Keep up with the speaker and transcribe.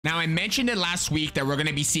Now, I mentioned it last week that we're going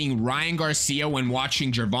to be seeing Ryan Garcia when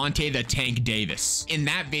watching Gervonta the Tank Davis. In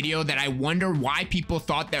that video, that I wonder why people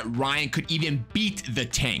thought that Ryan could even beat the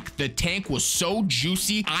Tank. The Tank was so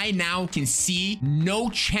juicy, I now can see no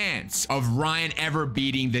chance of Ryan ever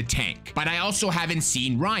beating the Tank. But I also haven't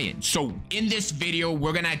seen Ryan. So in this video,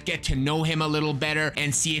 we're going to get to know him a little better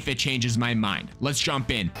and see if it changes my mind. Let's jump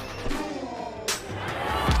in.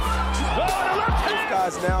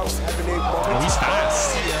 Now, oh, he's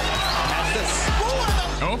fast.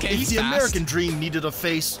 Okay, he's if the fast. American Dream needed a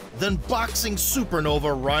face, then boxing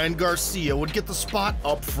supernova Ryan Garcia would get the spot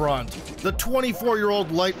up front. The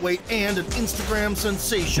 24-year-old lightweight and an Instagram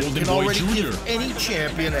sensation Golden can Boy already Jr. give any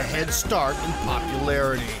champion a head start in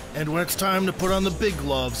popularity. And when it's time to put on the big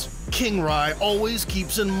gloves, King Rye always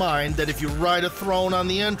keeps in mind that if you ride a throne on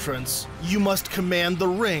the entrance, you must command the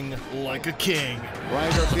ring like a king.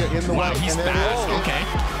 Ryan Garcia in the wow, he's fast. Okay.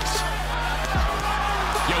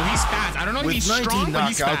 Yo, he's fast. I don't know if he's strong, but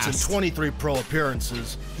he's fast. With 19 knockouts and 23 pro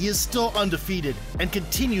appearances, he is still undefeated and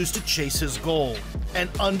continues to chase his goal, an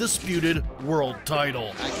undisputed world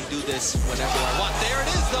title. I can do this whenever I want. There it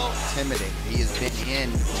is, though. Intimidating. He has been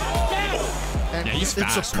in. Yeah, he's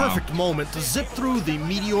fast. It's a perfect moment to zip through the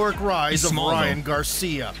meteoric rise of Ryan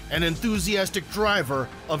Garcia, an enthusiastic driver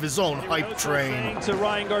of his own hype train. To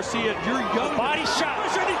Ryan Garcia, your young body shot,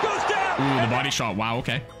 and he goes down. Ooh, the body shot. Wow,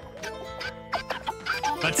 okay.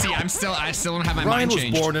 Let's see, I still don't have my Ryan mind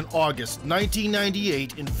changed. was born in August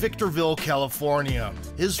 1998 in Victorville, California.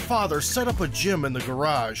 His father set up a gym in the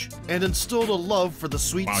garage and instilled a love for the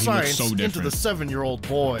sweet science into the 7-year-old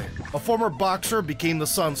boy. A former boxer became the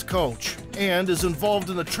son's coach and is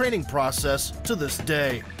involved in the training process to this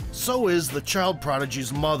day. So is the child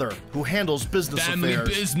prodigy's mother, who handles business Family affairs.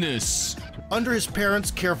 business. Under his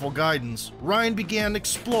parents' careful guidance, Ryan began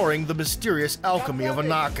exploring the mysterious alchemy of a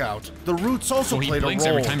knockout. The roots also played a role.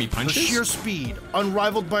 Every time he punches? The sheer speed,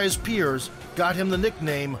 unrivaled by his peers, got him the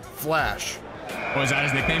nickname Flash. Oh, is that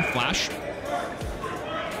his nickname, Flash?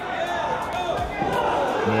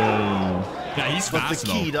 Whoa. Yeah, he's fast,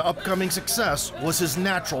 But the key to upcoming success was his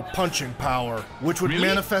natural punching power, which would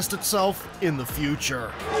manifest itself in the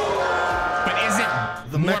future. But is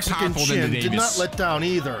it the more Mexican powerful than the chin Davis? did not let down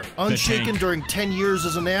either. Unshaken during 10 years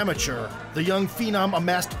as an amateur, the young phenom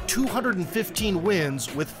amassed 215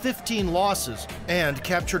 wins with 15 losses and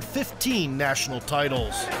captured 15 national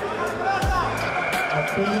titles.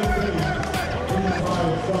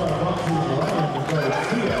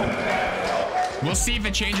 We'll see if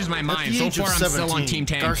it changes my mind. At the So age far, of I'm 17, still on Team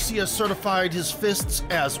Tank. Garcia certified his fists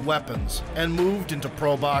as weapons and moved into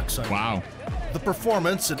pro boxing. Wow. The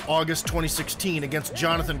performance in August 2016 against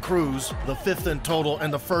Jonathan Cruz, the 5th in total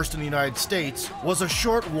and the 1st in the United States, was a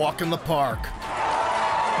short walk in the park.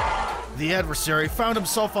 The adversary found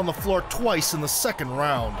himself on the floor twice in the 2nd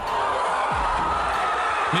round.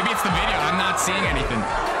 Maybe it's the video. I'm not seeing anything.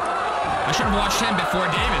 I should have watched him before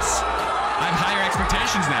Davis. I have higher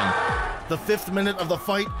expectations now. The 5th minute of the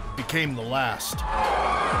fight became the last.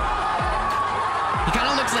 He kind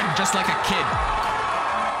of looks like just like a kid.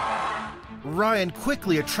 Ryan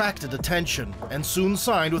quickly attracted attention and soon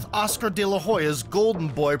signed with Oscar De La Hoya's Golden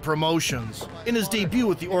Boy Promotions. In his debut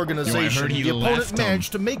with the organization, the opponent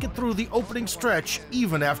managed to make it through the opening stretch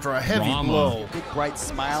even after a heavy blow. Big bright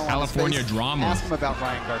smile California on his face. drama. Ask him about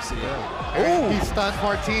Ryan Garcia. Oh, he stuns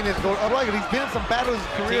Martinez. Going, oh, look, he's been in some battles in his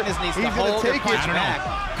career. Martinez needs He's to going hold to take or it punch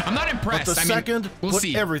back. I'm not impressed. But the second we'll put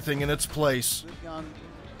see. everything in its place. Young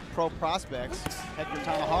pro prospects, Hector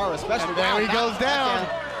Tanahara especially. And there he goes down.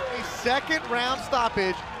 A 2nd round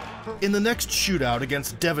stoppage. In the next shootout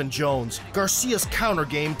against Devin Jones, Garcia's counter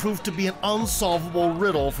game proved to be an unsolvable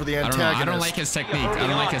riddle for the antagonist. I don't like his technique. I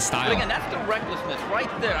don't like his style. But again, that's the recklessness right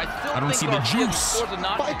there. I don't see the juice.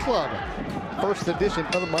 Fight Club. 1st edition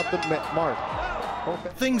of the month of March.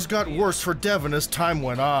 Things got worse for Devin as time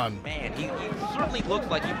went on. Man, he certainly looks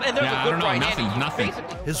like you. And there's Yeah, a good I don't know, right nothing, hand.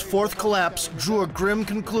 nothing. His 4th collapse drew a grim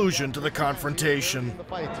conclusion to the confrontation. The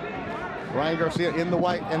fight. Ryan Garcia in the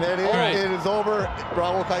white, and there it is. Right. It is over.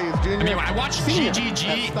 Bravo Calles Jr. I mean, I watched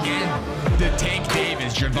GGG and the Tank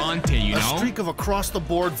Davis, Gervonta, you know? A streak of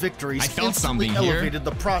across-the-board victories I felt instantly something here. elevated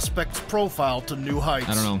the prospect's profile to new heights.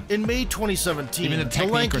 I don't know. In May 2017, Even the the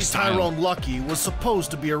technique lanky or style. Tyrone Lucky was supposed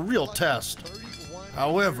to be a real test.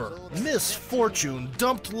 However, misfortune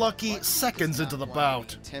dumped Lucky seconds into the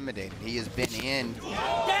bout. Intimidated. He has been in.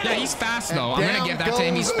 Yeah, he's fast, though. I'm going to give that to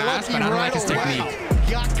him. He's fast, but I don't like his technique.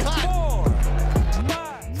 Got caught.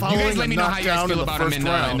 Following let me a know how you guys knockdown feel in the about him first in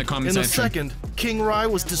round, the comment in the section. second, King Rai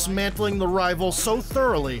was dismantling the rival so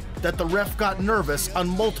thoroughly that the ref got nervous on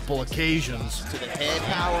multiple occasions. To the head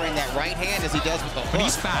power in that right hand as he does with the hook. But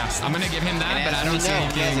he's fast. I'm going to give him that, but I don't see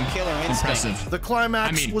anything impressive. The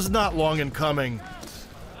climax was not long in coming.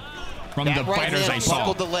 From the fighters I saw.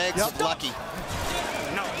 Buckled the legs, lucky.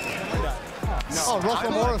 Oh,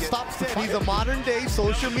 Russell Mora stops it. He's a modern-day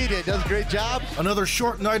social media. Does a great job. Another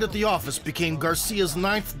short night at the office became Garcia's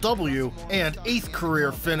 9th W and 8th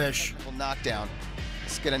career finish. Knockdown.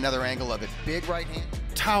 Let's get another angle of it. Big right hand.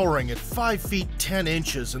 Towering at 5 feet 10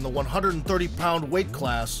 inches in the 130-pound weight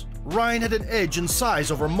class, Ryan had an edge in size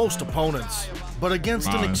over most opponents. But against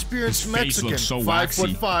an experienced Mexican,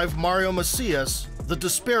 5'5" Mario Macias, the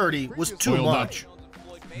disparity was too much.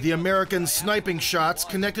 The American sniping shots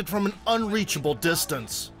connected from an unreachable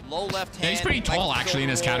distance. Low left hand. Yeah, he's pretty tall actually in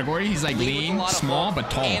his category. He's like lean, small, but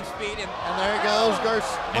tall. And there he goes,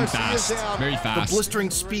 Garcia. And fast, Down. very fast. The blistering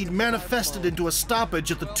speed manifested into a stoppage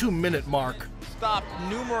at the 2-minute mark. Stopped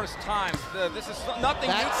numerous times. This is nothing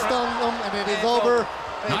new. That stunned him, and it is over.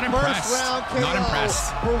 Not impressed. First round KO Not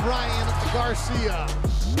impressed. for Ryan Garcia.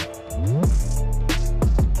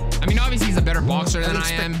 I mean, obviously he's a better boxer than I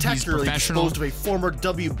am. He's Spectacularly professional. exposed of a former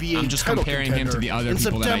WBA I'm just title comparing him to the other In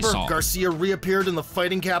people that I September, saw. Garcia reappeared in the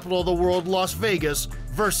fighting capital of the world, Las Vegas,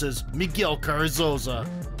 versus Miguel Carrizosa.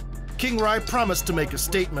 King Rai promised to make a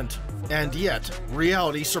statement, and yet,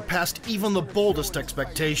 reality surpassed even the boldest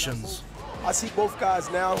expectations. I see both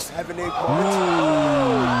guys now having their cards.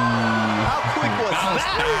 How quick was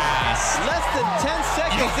that? Less than 10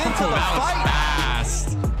 seconds into the fight.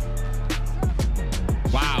 Fast.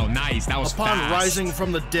 Wow, nice. That was Upon fast. rising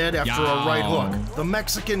from the dead after a right hook, the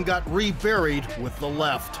Mexican got reburied with the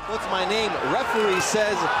left. What's my name? Referee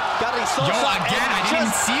says Garcia. Yo, again, I didn't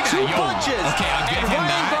even see that. Two Yo, punches. okay, I'll give him Ryan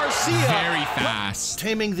that. Garcia. Very fast.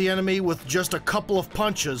 Taming the enemy with just a couple of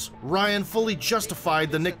punches, Ryan fully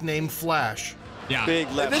justified the nickname Flash. Yeah, Big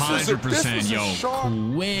left. 100%, yo,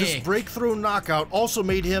 This quick. breakthrough knockout also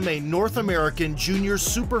made him a North American Junior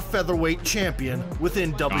Super Featherweight champion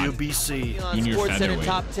within WBC. Junior Sports Center featherweight.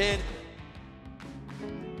 top 10.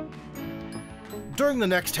 During the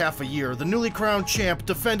next half a year, the newly crowned champ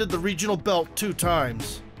defended the regional belt 2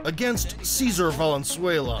 times. Against Cesar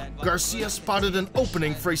Valenzuela, Garcia spotted an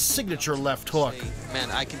opening for a signature left hook. Man,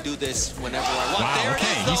 I can do this whenever I want. Wow, There it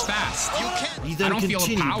okay, is, he's though. fast. You can. He I then don't feel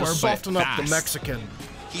continued power, to but soften up the fast. Mexican,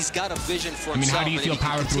 He's got a vision for I mean, himself. how do you and feel he can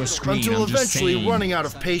power through a continue to screen? until I'm just eventually saying. running out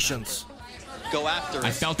of patience. Go after it. I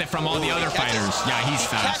felt it from all the other He catches. fighters. Yeah, he's He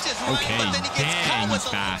fast. catches right, Okay, but then he gets dang, caught he's with a-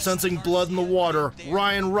 fast. Sensing blood in the water,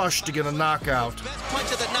 Ryan rushed to get a knockout. Best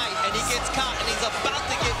punch of the night, and he gets caught, and he's about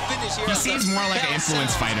to get finished here. He seems more like an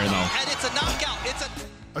influence fighter, though. And it's a knockout. It's a...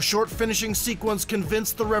 A short finishing sequence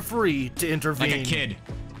convinced the referee to intervene. Like a kid.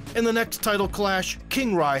 In the next title clash,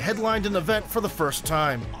 King Rai headlined an event for the first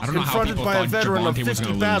time. I don't know how Confronted people by a thought veteran of Gervonta was 50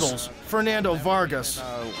 gonna lose. battles, Fernando Vargas,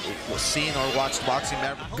 Seen or watched boxing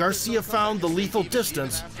Garcia found the lethal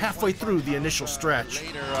distance halfway through the initial stretch.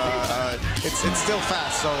 it's still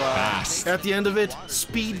fast, so Fast. At the end of it,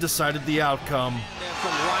 speed decided the outcome.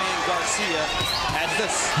 From Ryan Garcia as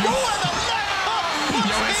this. Yo,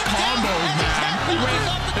 it's combos, man. He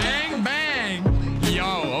went bang, bang.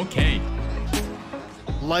 Yo, okay.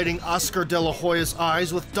 Lighting Oscar De La Hoya's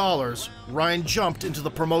eyes with dollars, Ryan jumped into the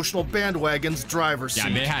promotional bandwagon's driver's seat.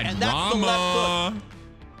 Yeah, they had And that's the drama.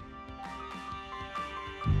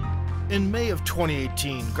 In May of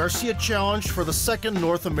 2018, Garcia challenged for the 2nd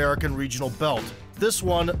North American regional belt. This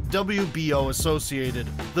one, WBO associated.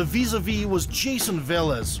 The vis-a-vis was Jason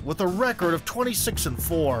Velez with a record of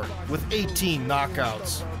 26-4 with 18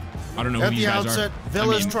 knockouts. I don't know who At these the guys outset, are.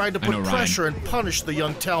 Velez I mean, tried to I know put Ryan. pressure and punish the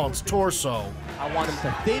young talent's torso. I want him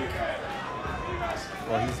to think.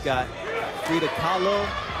 Well, he's got Frida Kahlo.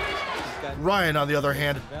 Ryan, on the other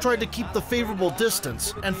hand, tried to keep the favorable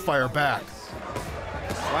distance and fire back.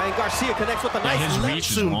 Ryan Garcia connects with a Yeah, nice his left. reach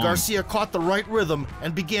is Soon, long. Garcia caught the right rhythm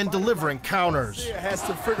and began delivering counters. Has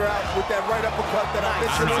to figure out with that right uppercut that I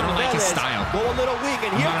I don't like his Velez style. Go a little weak,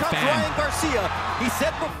 and here not a comes fan. Ryan Garcia. He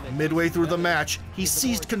said before. Midway through the match, he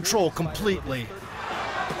seized control completely.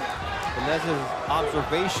 And that's his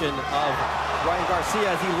observation of Ryan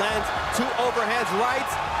Garcia as he lands 2 overhands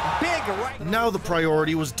rights. Big right. Now the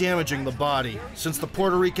priority was damaging the body, since the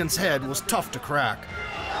Puerto Rican's head was tough to crack.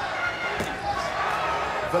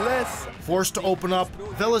 Velez. Forced to open up,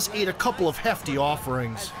 Velez ate a couple of hefty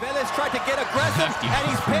offerings. Velez tried to get aggressive, Hefty and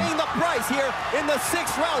he's offering. paying the price here in the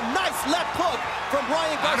 6th round. Nice left hook from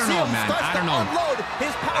Ryan I don't Garcia, know, who man. starts I to don't know. unload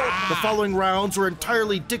his power. The following rounds were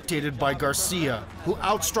entirely dictated by Garcia, who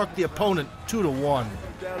outstruck the opponent 2-1.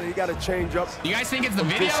 Down, he got to change up. Do you guys think it's the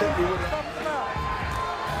video? Just hit me with it.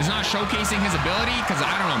 He's not showcasing his ability? Because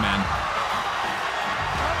I don't know, man.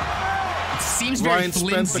 It seems very Ryan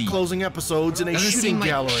flimsy. spent the closing episodes in a shooting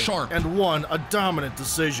gallery and won a dominant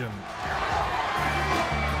decision.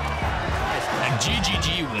 That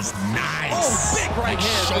GGG was nice. Oh, big right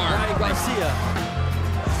hand from Ryan Garcia.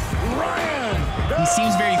 He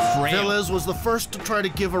seems very frail. Velez was the first to try to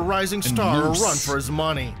give a rising star a run for his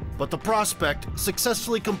money, but the prospect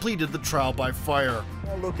successfully completed the trial by fire.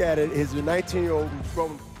 Look at it, he's a 19-year-old who's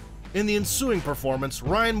from... In the ensuing performance,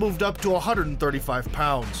 Ryan moved up to 135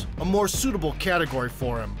 pounds, a more suitable category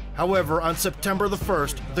for him. However, on September the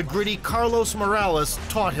 1st, the gritty Carlos Morales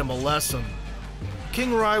taught him a lesson.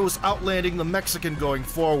 King Rai was outlanding the Mexican going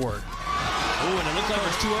forward. Oh, and it looked like it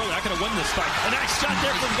was too early. Not going to win this fight. A nice shot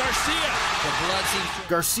there from Garcia. The blood seems to...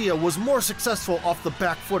 Garcia was more successful off the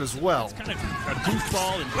back foot as well. It's kind of a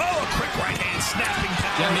goofball and a quick right hand snapping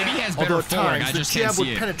power. Yeah, maybe he has better Although at footwork. times, I just the can't jab see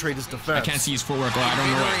would it. penetrate his defense. I can't see his footwork. Well, I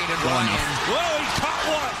don't know it well enough. Whoa, he caught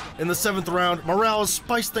one. In the 7th round, Morales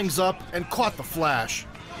spiced things up and caught the flash.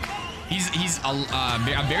 He's a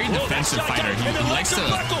very defensive fighter. He likes to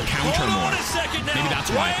counter more. Maybe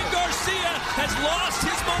that's why. Ryan Garcia has lost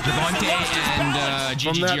his momentum. Gervonta and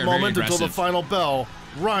GGG From that are moment very until the aggressive. final bell,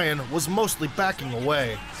 Ryan was mostly backing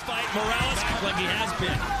away. Fight Morales like he has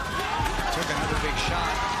been. Took another big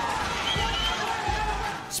shot.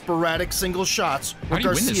 Sporadic single shots were How'd he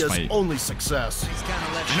win this Garcia's fight? only success. He's kind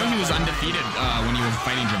of let I know he was undefeated when he was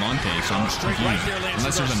fighting Gervonta, so I'm confused.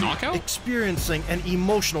 Unless there's a knockout? Experiencing an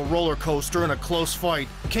emotional roller coaster in a close fight,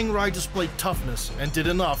 King Rai displayed toughness and did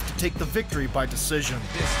enough to take the victory by decision.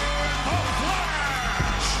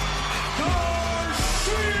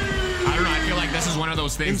 I don't know, I feel like this is one of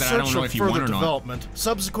those things In that I don't search know of if he won further or not. development,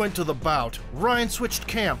 subsequent to the bout, Ryan switched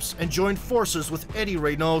camps and joined forces with Eddie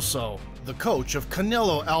Reynoso, the coach of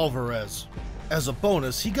Canelo Alvarez. As a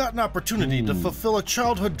bonus, he got an opportunity to fulfill a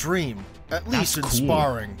childhood dream, at least in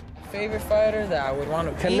sparring. Favorite fighter that I would want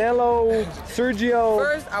to beat? Canelo, Sergio...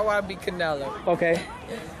 First, I want to be Canelo. Okay.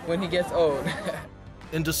 When he gets old.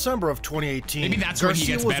 In December of 2018, Maybe that's when he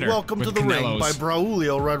Garcia gets was better welcomed to with the ring Canelo's. by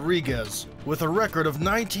Braulio Rodriguez, with a record of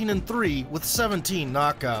 19-3 with 17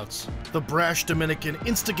 knockouts. The brash Dominican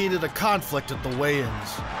instigated a conflict at the weigh-ins.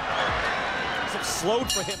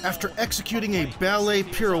 Slowed for him. After executing a ballet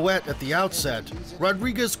pirouette at the outset,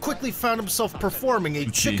 Rodriguez quickly found himself performing a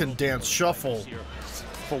chicken dance shuffle.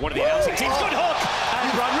 For one of the announcing teams, good hook,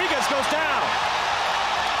 and Rodriguez goes down.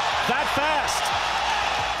 That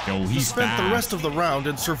fast. Yo, He he's spent fast. the rest of the round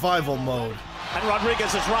in survival mode. And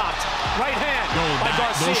Rodriguez is rocked. Right hand by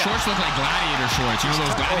Garcia. Those shorts look like gladiator shorts. You know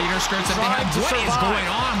those gladiator skirts that they have? What is going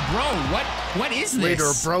on, bro? What is this? Later,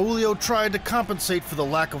 Braulio tried to compensate for the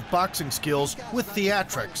lack of boxing skills with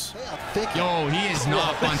theatrics. Yo, he is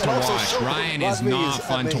not fun to watch. Ryan is not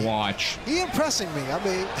fun to watch. He impressing me. I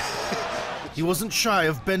mean, He wasn't shy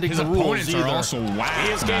of bending His the rules opponents either. are also whack.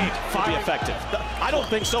 He is game. Could be effective. I don't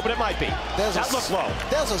think so, but it might be. That looked low.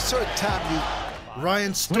 there's a certain time you...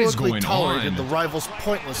 Ryan stoically going tolerated on? the rival's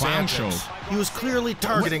pointless Clown antics. show. He was clearly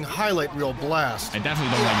targeting highlight reel blast. I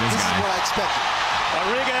definitely don't like this This is what guy. I expected.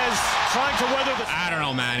 Rodriguez trying to weather the... I don't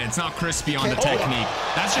know, man. It's not crispy on the technique.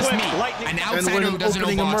 That's just me. An And outsider when who an doesn't know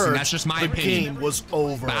opening boxing, emerged, that's just my the opinion. game was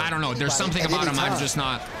over. But I don't know. There's something about him I'm just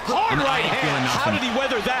not... Hard I right ain't feeling hand. How nothing. did he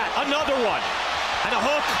weather that? Another one. And a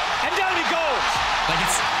hook. And down he goes. Like,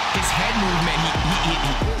 it's his head movement.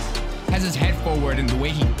 He has his head forward and the way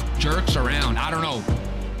he jerks around. I don't know.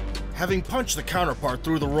 Having punched the counterpart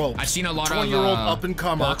through the ropes, I've seen a lot of 20-year-old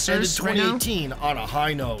up-and-comer ended boxers right now. 2018 on a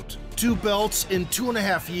high note. 2 belts in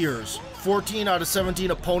 2.5 years. 14 out of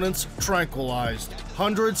 17 opponents tranquilized.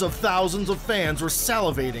 Hundreds of thousands of fans were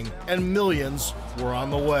salivating, and millions were on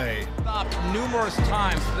the way. Stopped numerous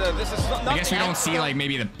times. This is I guess we don't see, like,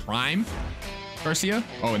 maybe the prime Garcia?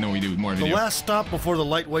 Oh, no, we do. More The video. last stop before the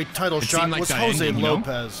lightweight title It shot seemed like was that Jose ending, you know?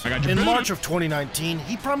 Lopez. I got you. In March of 2019,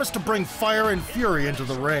 he promised to bring fire and fury into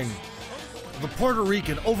the ring. The Puerto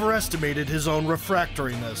Rican overestimated his own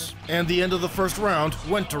refractoriness, and the end of the first round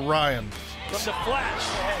went to Ryan. From the flash.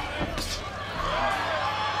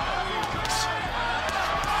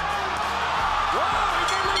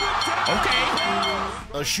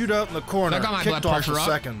 Okay. A shootout in the corner That got my kicked blood off pressure the up.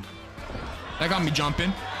 second. That got me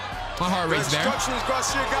jumping. My heart rate's there. Instructions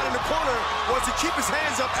Garcia got in the corner was to keep his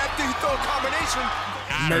hands up after he threw a combination.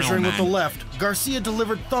 I don't Measuring know, with the man. left, Garcia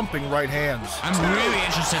delivered thumping right hands. I'm really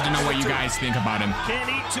interested to know what you guys think about him. Can't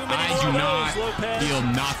eat too many I more do of not those, Lopez. feel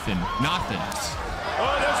nothing. Nothing.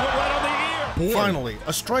 Oh, there's one right on the ear. Finally,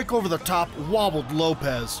 a strike over the top wobbled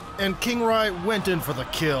Lopez, and King Rai went in for the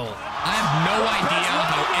kill. I have no idea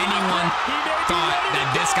how anyone thought that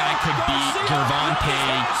this guy could beat Gervonta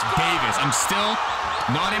Davis. I'm still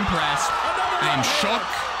Not impressed. I am shook.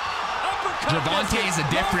 Gervonta is a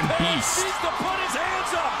different beast. Needs to put his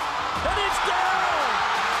hands up, and it's down.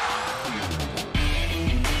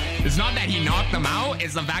 It's not that he knocked them out,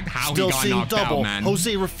 it's the fact how Still he got seeing knocked double. out, man.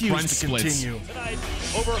 Jose refused Front to splits. continue. Tonight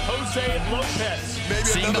over Jose Lopez.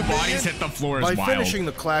 Seeing the bodies hit the floor is By wild. finishing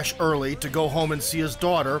the clash early to go home and see his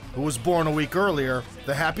daughter, who was born a week earlier,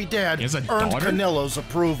 the happy dad He has a earned daughter? Canelo's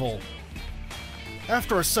approval.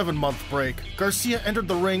 After a 7-month break, Garcia entered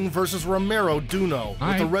the ring versus Romero Duno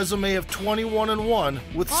with a resume of 21-1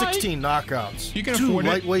 with 16 knockouts. You can 2 afford it.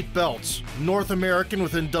 lightweight belts, North American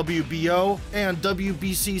within WBO and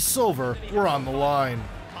WBC Silver, were on the line.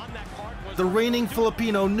 The reigning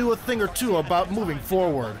Filipino knew a thing or two about moving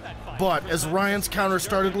forward, but as Ryan's counter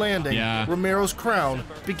started landing, Romero's crown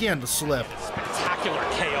began to slip. Spectacular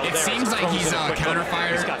KO. It seems like he's a counter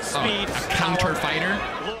fighter, a counter fighter.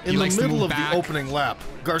 In the middle of the opening lap,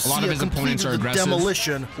 Garcia completed the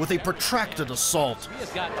demolition with a protracted assault. He's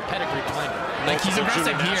got the pedigree behind him. Like, he's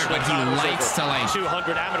aggressive here, but he likes to, like,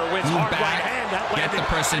 200 amateur wins, move hard back, right hand, that get the landed.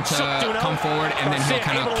 person to come forward, and then he'll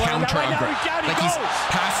kind of counter-aggressive. Like, he's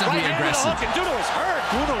passively aggressive.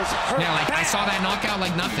 Yeah, like, I saw that knockout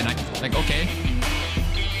like nothing. Like, okay.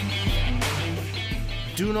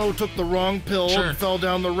 Duno took the wrong pill and fell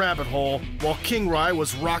down the rabbit hole, while King Rai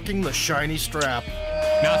was rocking the shiny strap.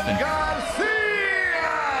 Nothing.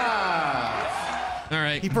 All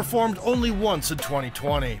right. He performed only once in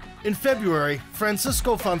 2020. In February,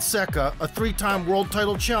 Francisco Fonseca, a 3-time world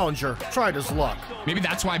title challenger, tried his luck. Maybe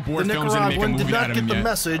that's why The Board Films didn't make a Nicaraguan movie did out not of get him the yet.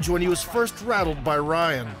 message when he was first rattled by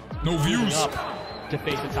Ryan. No views. To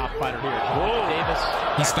face the top fighter here. Whoa. Davis.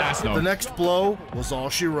 He's fast, though. The next blow was all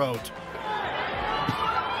she wrote.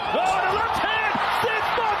 Oh, the left hand! Sits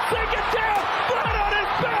Fonseca down! Flat on his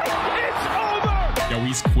back! It's over! Yo,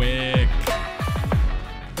 he's quick.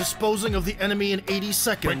 Disposing of the enemy in 80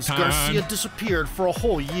 seconds, Quick time. Garcia disappeared for a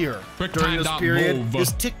whole year. Quick During time, this dot period, move.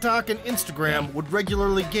 his TikTok and Instagram would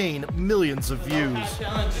regularly gain millions of views.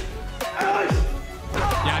 Yeah,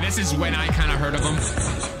 this is when I kind of heard of him.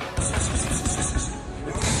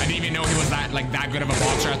 I didn't even know he was that good of a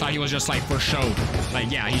boxer. I thought he was just like for show. Like,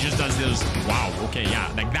 yeah, he just does this. Wow. Okay,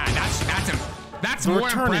 yeah, like that. That's The more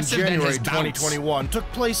return in impressive than January his bouts. 2021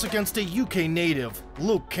 took place against a UK native,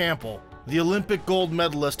 Luke Campbell. The Olympic gold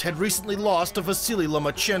medalist had recently lost to Vasily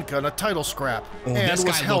Lomachenko in a title scrap and this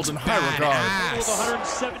was guy held looks in high regard.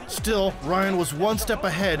 badass. Still, Ryan was one step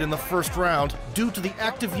ahead in the first round due to the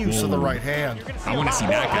active use of the right hand. I want to see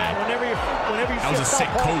that guy. That was a sick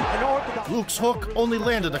coat. Luke's hook only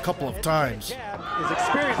landed a couple of times. His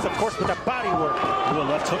experience, of course, with that body work. Ooh, a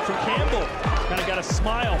left hook from Campbell. Kind of got a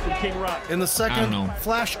smile from King Rock. In the second,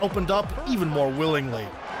 Flash opened up even more willingly.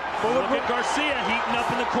 But look at Garcia heating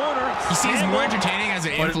up in the corner. He seems more entertaining as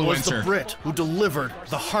an But it was the influencer. Brit who delivered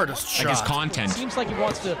the hardest shot. Like his content. Seems like he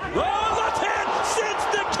wants to. Oh, left hand sits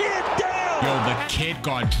the kid down. Yo, the kid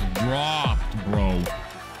got dropped, bro. Did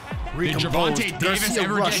Recomposed, Gervonta Davis Garcia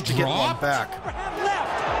ever rushed get to get one dropped? back.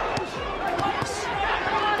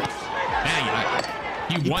 Dang,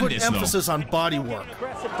 he He won put this emphasis on body work.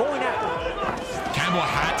 Campbell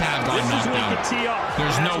had to have gotten knocked out.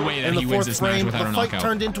 There's no way that In the he wins fourth this match frame, without a the fight knockout.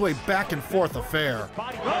 turned into a back-and-forth affair.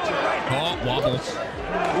 Oh, wobble. Dude.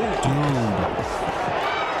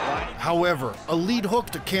 However, a lead hook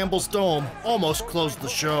to Campbell's dome almost closed the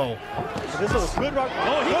show. This is a good rock.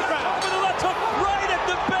 Oh, he got over the left hook right at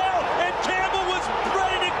the bell, and Campbell was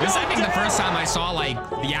ready to go. This is, I think, the first time I saw like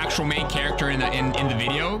the actual main character in the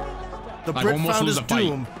video. The Like, Brit almost found lose his a fight.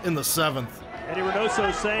 doom in the 7th. Eddie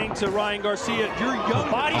Reynoso saying to Ryan Garcia, "You're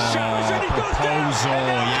young." Body shot, and he goes down. Proposal.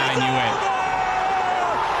 Yeah, I knew Ryan,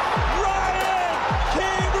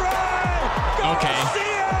 King Ryan, Okay. Garcia.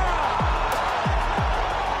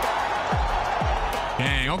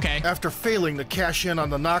 Dang, okay. After failing to cash in on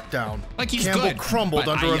the knockdown, Like, he's Campbell good, crumbled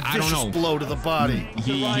but under a I don't vicious know. blow to the body.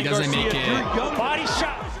 He doesn't make it. Young body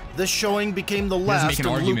shot. This showing became the doesn't last make an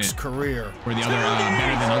of argument Luke's career. for the other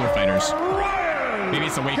better than other fighters. Maybe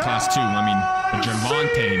it's a weight class too. I mean, but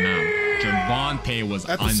Gervonta now. Gervonta was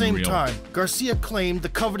At the unreal. same time, Garcia claimed the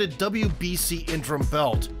coveted WBC interim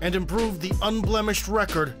belt and improved the unblemished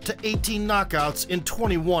record to 18 knockouts in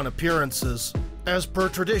 21 appearances. As per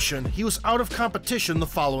tradition, he was out of competition the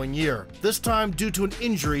following year, this time due to an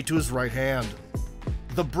injury to his right hand.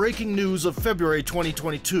 The breaking news of February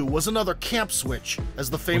 2022 was another camp switch, as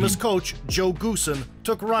the famous coach, Joe Goosen,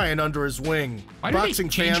 took Ryan under his wing. Why did they Boxing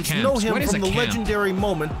change fans camps? know him What is from a the camp? legendary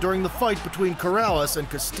moment during the fight between Corrales and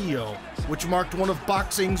Castillo, which marked one of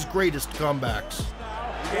boxing's greatest comebacks.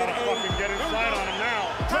 Get inside on him now.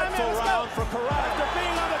 Dreadful round for Corrales. After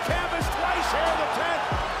being on the canvas twice here in the 10th.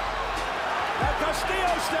 And Castillo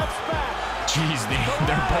Jeez,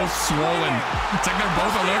 they're both swollen. It's like they're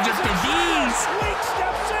both allergic to bees.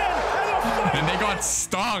 And they got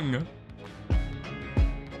stung.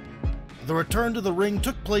 The return to the ring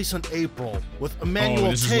took place in April, with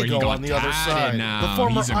Emmanuel Tego on the other side. Now. The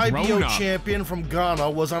former IBO grown-up. champion from Ghana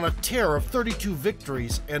was on a tear of 32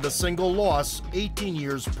 victories and a single loss 18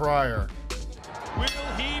 years prior. Will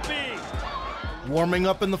he be? Warming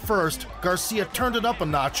up in the first, Garcia turned it up a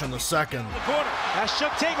notch in the second. The corner. That's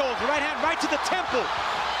shook Tego. The right hand right to the temple.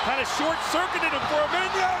 Kind of short-circuited him for a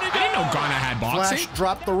minute. I didn't know Ghana had boxing. Flash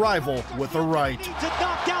dropped the rival with a right. To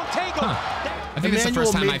knock down Tego. I think it's the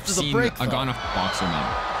first time I've seen break, a Ghana boxer now.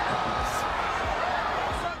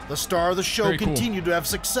 The star of the show continued to have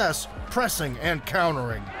success, pressing and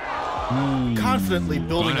countering. Confidently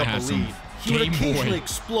building up a lead. He would occasionally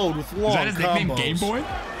explode with long combos. Is that his nickname, Game Boy?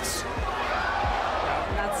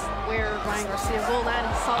 That's where Ryan Garcia will land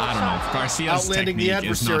solid I don't know. Garcia's outlanding the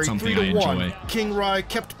technique is not adversary something I 3-1. enjoy. King Rai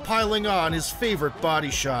kept piling on his favorite body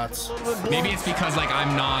shots. Maybe it's because like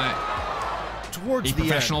I'm not Towards a the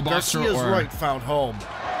professional end, boxer, Garcia's or right found home.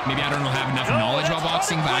 maybe I don't have enough knowledge about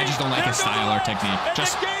boxing, but I just don't like his style or technique.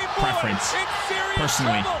 Just preference,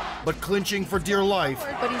 personally. But clinching for dear life,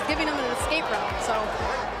 but he's giving him an escape route, so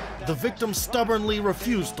the victim stubbornly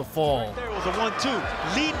refused to fall. There was a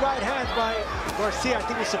 1-2. Lead right hand by Garcia. I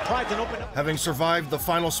think was surprised and opened up. Having survived the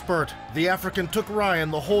final spurt, the African took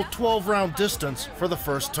Ryan the whole 12-round distance for the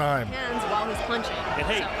first time. Hands while he's punching. And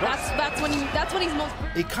hey, so that's when he's most.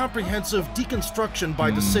 A comprehensive deconstruction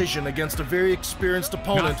by decision against a very experienced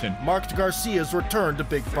opponent marked Garcia's return to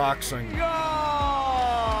big boxing.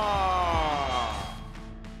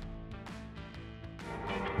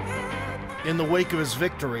 In the wake of his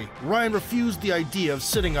victory, Ryan refused the idea of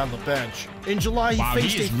sitting on the bench. In July, he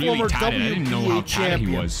faced a former WBA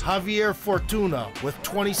champion, Javier Fortuna, with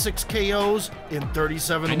 26 KOs in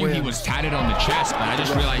 37 wins. I knew he was tatted on the chest, but I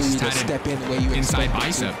just realized he's tatted inside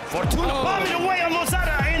bicep. Fortuna bombing away on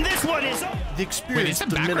Lozada, and this one is... The experienced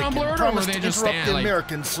Dominican promised to interrupt the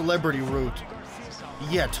American celebrity route.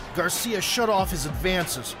 Yet, Garcia shut off his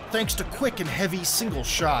advances thanks to quick and heavy single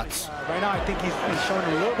shots. Right now, I think he's showing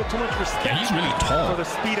a little bit too much respect. Yeah, he's really tall. For the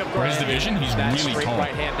speed of for his division, he's really tall.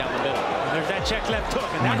 Right hand down the middle. And there's that check left hook.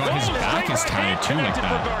 Oh my god, his back is tatted too like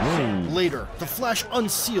that. Whoa. Later, the Flash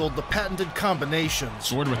unsealed the patented combinations.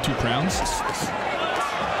 Sword with 2 crowns.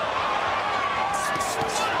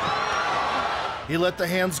 He let the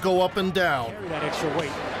hands go up and down. Carry that extra weight.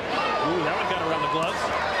 Ooh, that one got around the gloves.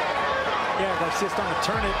 Yeah, Garcia's starting to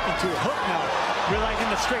turn it into a hook now, realizing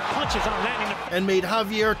the straight punches on landing. And made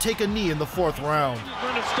Javier take a knee in the 4th round.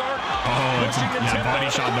 Oh, it's yeah, body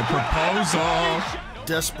shot, the proposal.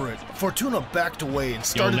 Desperate, Fortuna backed away and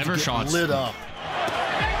started to get lit up.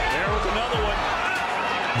 There was another one.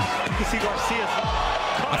 You can see Garcia's.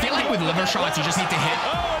 I feel like with liver shots, you just need to hit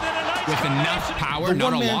with enough power,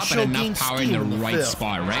 not a lot, but enough power in the right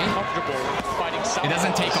spot, right? It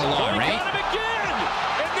doesn't take a lot, right?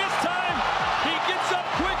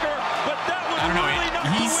 I don't know.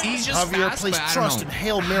 He's just Javier fast, placed but trust in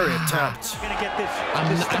Hail Mary attempts.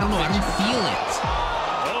 I don't know. I don't feel it.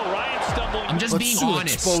 I'm just being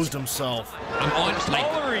honest. Exposed himself. I'm honest. Like,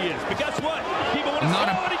 I'm not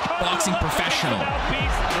a boxing professional.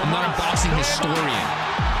 I'm not a boxing historian.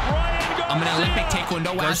 I'm an Olympic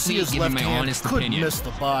Taekwondo athlete giving my honest opinion. Miss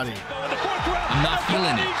the body. I'm not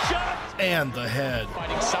feeling it. And the head.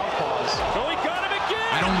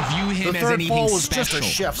 I don't view him as anything fall was special.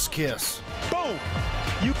 Just a chef's kiss. Boom.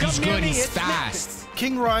 He's good. He's fast.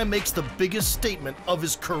 King Rai makes the biggest statement of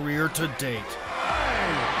his career to date.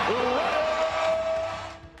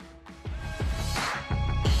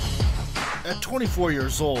 At 24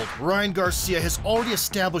 years old, Ryan Garcia has already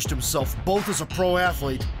established himself both as a pro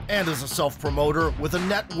athlete and as a self-promoter with a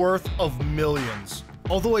net worth of millions.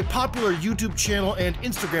 Although a popular YouTube channel and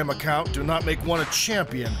Instagram account do not make one a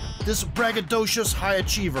champion, this braggadocious high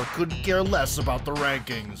achiever couldn't care less about the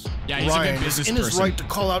rankings. Yeah, he's Ryan a good business is in his person. right to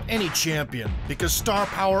call out any champion, because star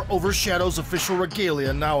power overshadows official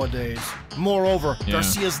regalia nowadays. Moreover,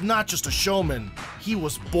 Garcia's not just a showman, he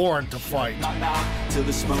was born to fight. Yeah, I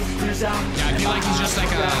feel like he's just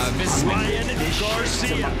like a businessman.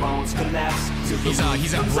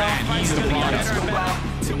 He's a brand, he's the product.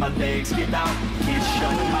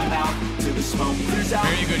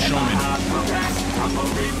 Very good showman. Are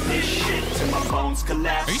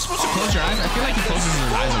you supposed to close your eyes? I feel like he closes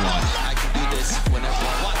his eyes a lot.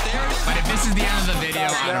 But if this is the end of the video,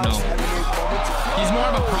 I don't know. He's more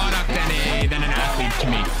of a product than an athlete to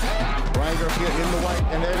me. Ryan Garcia in the white,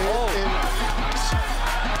 and there it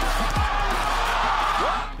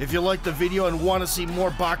is. If you like the video and want to see more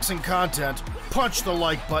boxing content, punch the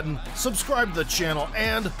like button, subscribe to the channel,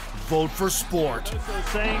 and vote for sport.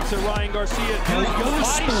 Saying to Ryan Garcia, body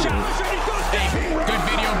shot. Hey, good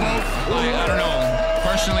video vote. I don't know.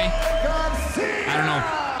 Personally, I don't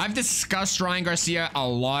know. I've discussed Ryan Garcia a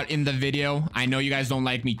lot in the video. I know you guys don't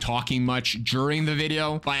like me talking much during the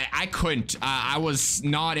video, but I couldn't. I was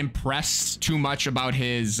not impressed too much about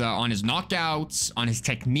his on his knockouts, on his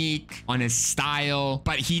technique, on his style,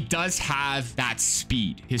 but he does have that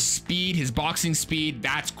speed. His boxing speed,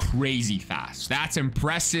 that's crazy fast. That's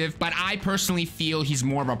impressive, but I personally feel he's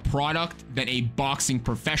more of a product than a boxing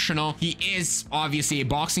professional. He is obviously a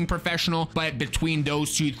boxing professional, but between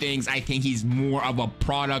those two things, I think he's more of a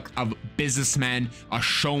product of businessman, a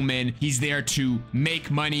showman. He's there to make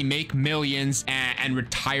money, make millions, and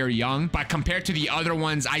retire young. But compared to the other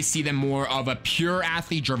ones, I see them more of a pure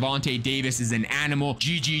athlete. Gervonta Davis is an animal.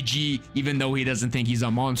 GGG, even though he doesn't think he's a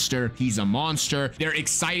monster, he's a monster. They're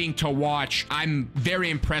exciting to watch. I'm very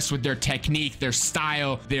impressed with their technique, their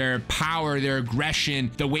style, their power, their aggression,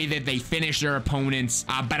 the way that they finish their opponents.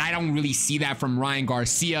 But I don't really see that from Ryan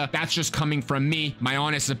Garcia. That's just coming from me, my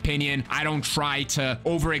honest opinion. I don't try to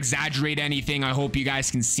over-exaggerate anything. I hope you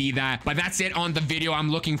guys can see that. But that's it on the video.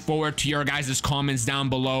 I'm looking forward to your guys' comments down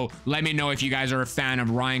below. Let me know if you guys are a fan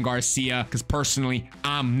of Ryan Garcia, because personally,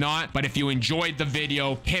 I'm not. But if you enjoyed the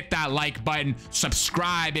video, hit that like button,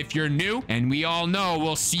 subscribe if you're new, and we all know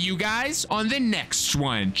we'll see you guys on the next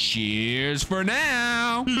one. Cheers for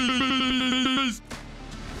now.